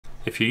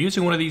If you're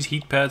using one of these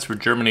heat pads for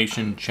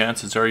germination,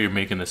 chances are you're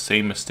making the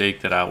same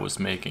mistake that I was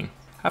making.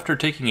 After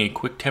taking a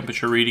quick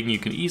temperature reading, you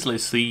can easily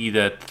see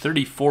that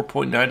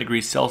 34.9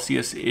 degrees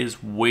Celsius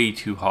is way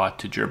too hot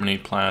to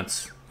germinate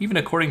plants, even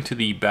according to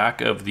the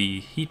back of the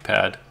heat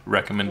pad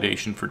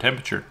recommendation for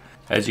temperature.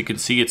 As you can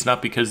see, it's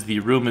not because the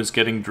room is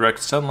getting direct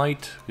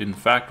sunlight. In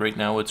fact, right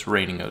now it's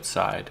raining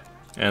outside.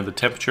 And the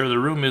temperature of the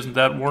room isn't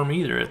that warm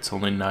either. It's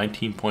only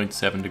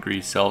 19.7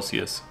 degrees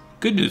Celsius.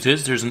 Good news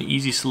is there's an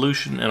easy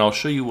solution, and I'll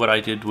show you what I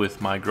did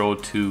with my grow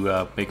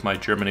to make my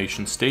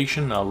germination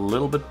station a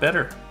little bit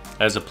better.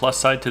 As a plus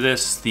side to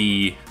this,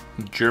 the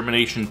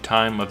germination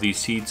time of these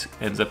seeds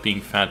ends up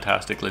being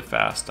fantastically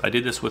fast. I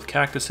did this with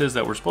cactuses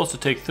that were supposed to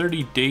take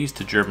 30 days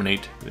to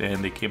germinate,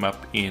 and they came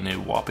up in a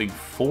whopping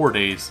 4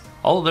 days.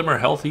 All of them are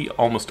healthy,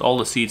 almost all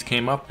the seeds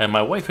came up, and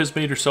my wife has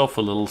made herself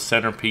a little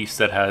centerpiece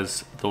that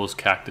has those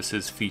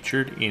cactuses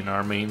featured in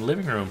our main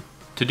living room.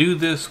 To do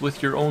this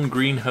with your own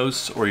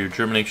greenhouse or your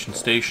germination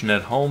station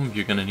at home,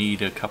 you're going to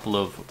need a couple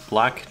of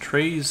black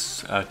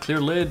trays, a clear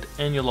lid,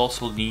 and you'll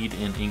also need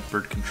an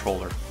Inkbird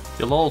controller.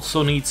 You'll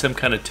also need some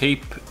kind of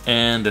tape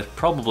and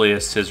probably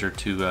a scissor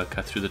to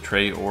cut through the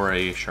tray, or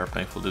a sharp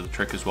knife will do the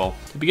trick as well.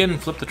 To begin,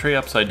 flip the tray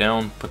upside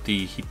down, put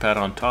the heat pad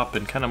on top,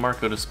 and kind of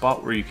mark out a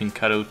spot where you can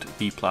cut out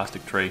the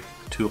plastic tray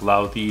to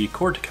allow the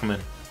cord to come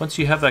in. Once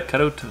you have that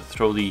cut out,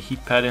 throw the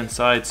heat pad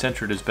inside,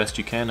 center it as best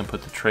you can, and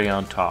put the tray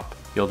on top.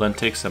 You'll then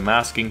take some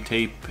masking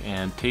tape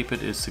and tape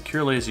it as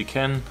securely as you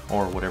can,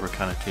 or whatever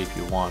kind of tape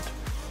you want,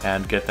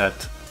 and get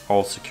that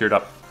all secured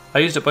up. I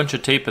used a bunch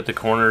of tape at the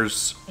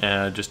corners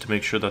just to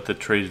make sure that the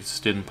trays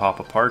didn't pop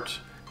apart,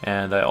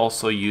 and I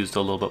also used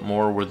a little bit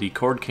more where the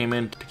cord came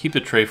in to keep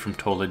the tray from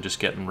totally just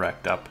getting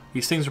wrecked up.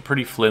 These things are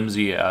pretty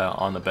flimsy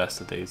on the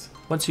best of days.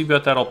 Once you've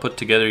got that all put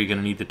together, you're going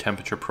to need the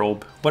temperature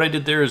probe. What I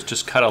did there is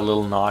just cut a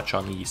little notch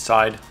on the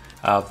side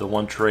of the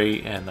one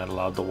tray, and that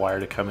allowed the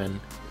wire to come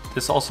in.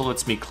 This also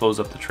lets me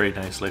close up the tray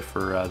nicely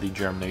for the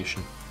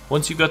germination.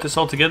 Once you've got this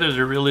all together,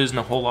 there really isn't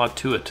a whole lot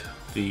to it.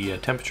 The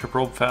temperature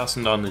probe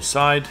fastened on the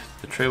side,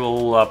 the tray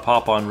will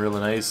pop on really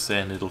nice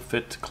and it'll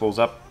fit to close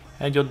up,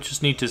 and you'll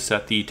just need to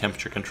set the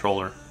temperature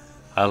controller.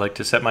 I like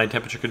to set my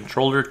temperature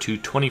controller to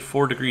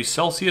 24 degrees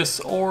Celsius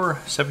or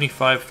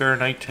 75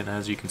 Fahrenheit, and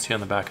as you can see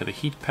on the back of the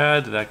heat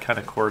pad, that kind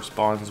of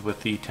corresponds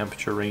with the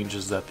temperature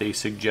ranges that they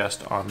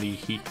suggest on the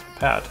heat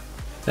pad.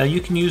 Now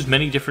you can use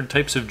many different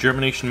types of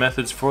germination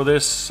methods for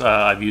this.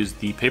 I've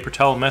used the paper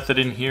towel method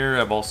in here.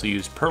 I've also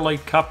used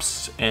perlite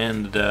cups,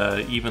 and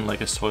even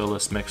like a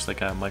soilless mix like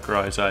a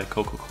mycorrhizae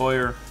coco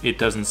coir. It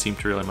doesn't seem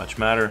to really much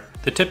matter.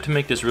 The tip to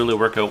make this really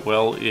work out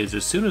well is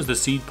as soon as the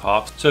seed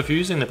pops, so if you're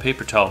using the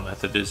paper towel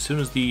method, as soon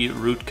as the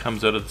root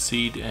comes out of the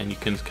seed and you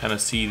can kind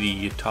of see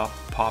the top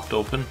popped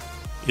open,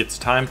 it's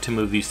time to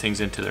move these things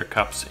into their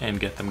cups and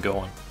get them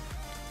going.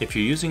 If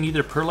you're using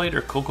either perlite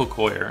or coco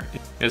coir,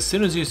 as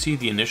soon as you see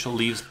the initial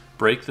leaves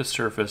break the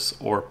surface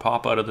or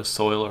pop out of the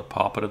soil or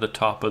pop out of the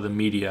top of the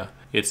media,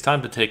 it's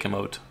time to take them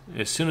out.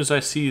 As soon as I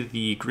see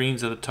the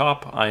greens at the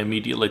top, I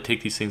immediately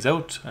take these things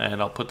out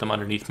and I'll put them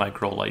underneath my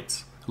grow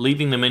lights.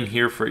 Leaving them in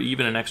here for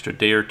even an extra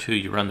day or two,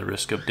 you run the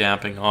risk of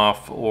damping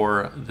off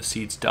or the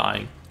seeds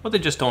dying, or they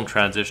just don't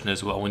transition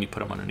as well when you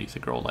put them underneath the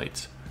grow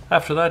lights.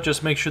 After that,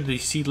 just make sure the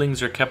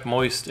seedlings are kept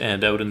moist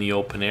and out in the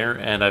open air,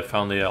 and I've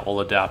found they all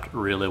adapt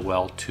really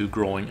well to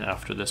growing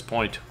after this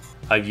point.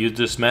 I've used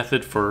this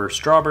method for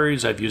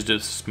strawberries, I've used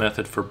this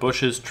method for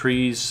bushes,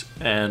 trees,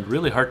 and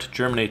really hard to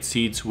germinate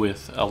seeds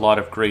with a lot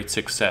of great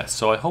success,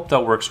 so I hope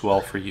that works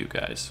well for you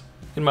guys.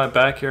 In my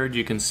backyard,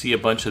 you can see a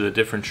bunch of the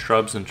different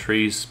shrubs and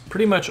trees.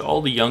 Pretty much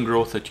all the young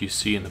growth that you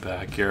see in the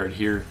backyard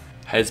here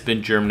has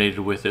been germinated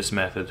with this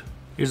method.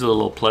 Here's a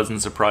little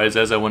pleasant surprise.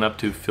 As I went up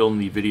to film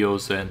the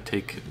videos and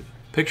take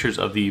pictures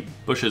of the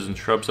bushes and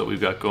shrubs that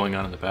we've got going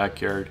on in the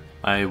backyard,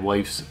 my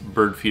wife's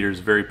bird feeder is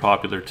very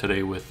popular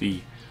today with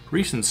the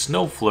recent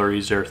snow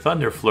flurries or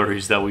thunder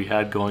flurries that we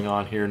had going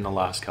on here in the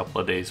last couple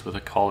of days with a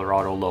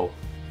Colorado low.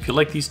 If you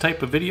like these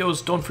type of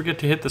videos, don't forget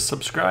to hit the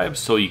subscribe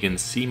so you can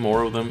see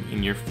more of them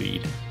in your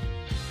feed.